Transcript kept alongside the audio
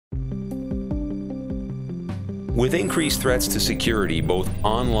With increased threats to security both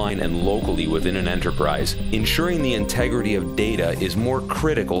online and locally within an enterprise, ensuring the integrity of data is more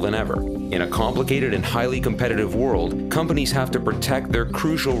critical than ever. In a complicated and highly competitive world, companies have to protect their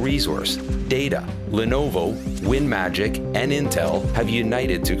crucial resource, data. Lenovo, WinMagic, and Intel have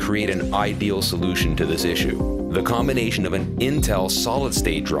united to create an ideal solution to this issue. The combination of an Intel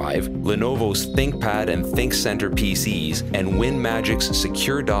solid-state drive, Lenovo's ThinkPad and ThinkCenter PCs, and WinMagic's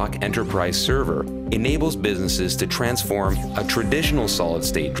SecureDoc enterprise server enables businesses to transform a traditional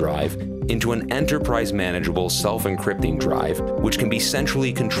solid-state drive into an enterprise-manageable self-encrypting drive, which can be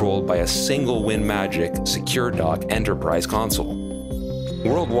centrally controlled by a single WinMagic SecureDoc enterprise console.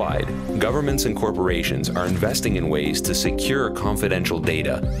 Worldwide, governments and corporations are investing in ways to secure confidential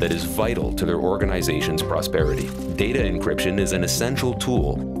data that is vital to their organization's prosperity. Data encryption is an essential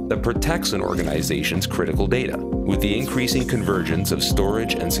tool that protects an organization's critical data. With the increasing convergence of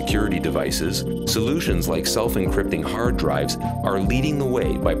storage and security devices, solutions like self-encrypting hard drives are leading the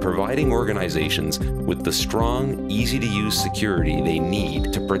way by providing organizations with the strong, easy-to-use security they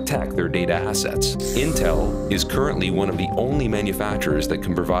need to protect their data assets. Intel is currently one of the only manufacturers that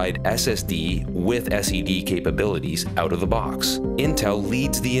can provide SSD with SSD capabilities out of the box. Intel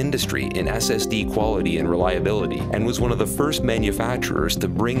leads the industry in SSD quality and reliability and was one of the first manufacturers to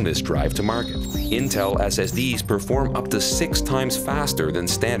bring this drive to market. Intel SSDs perform up to 6 times faster than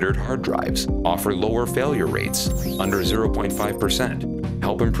standard hard drives, offer lower failure rates, under 0.5%,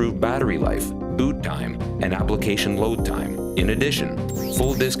 help improve battery life, boot time, and application load time. In addition,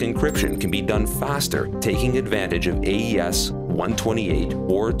 full disk encryption can be done faster, taking advantage of AES 128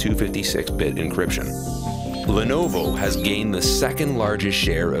 or 256-bit encryption. Lenovo has gained the second largest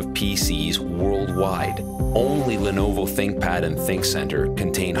share of PCs worldwide. Only Lenovo ThinkPad and ThinkCenter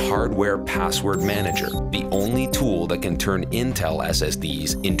contain Hardware Password Manager, the only tool that can turn Intel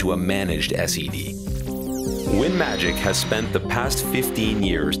SSDs into a managed SSD. WinMagic has spent the past 15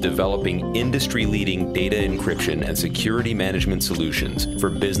 years developing industry-leading data encryption and security management solutions for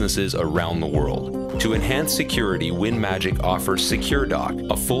businesses around the world. To enhance security, WinMagic offers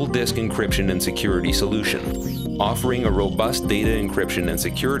SecureDoc, a full disk encryption and security solution. Offering a robust data encryption and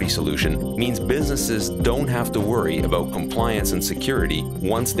security solution means businesses don't have to worry about compliance and security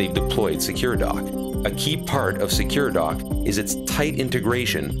once they've deployed SecureDoc. A key part of SecureDoc is its tight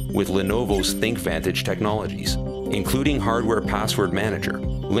integration with Lenovo's ThinkVantage technologies, including Hardware Password Manager.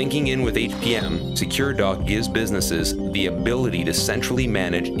 Linking in with HPM, SecureDoc gives businesses the ability to centrally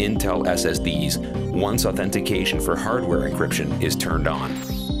manage Intel SSDs once authentication for hardware encryption is turned on.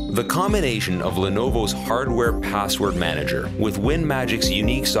 The combination of Lenovo's Hardware Password Manager with WinMagic's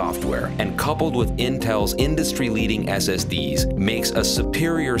unique software and coupled with Intel's industry-leading SSDs makes a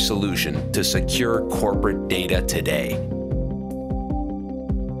superior solution to secure corporate data today.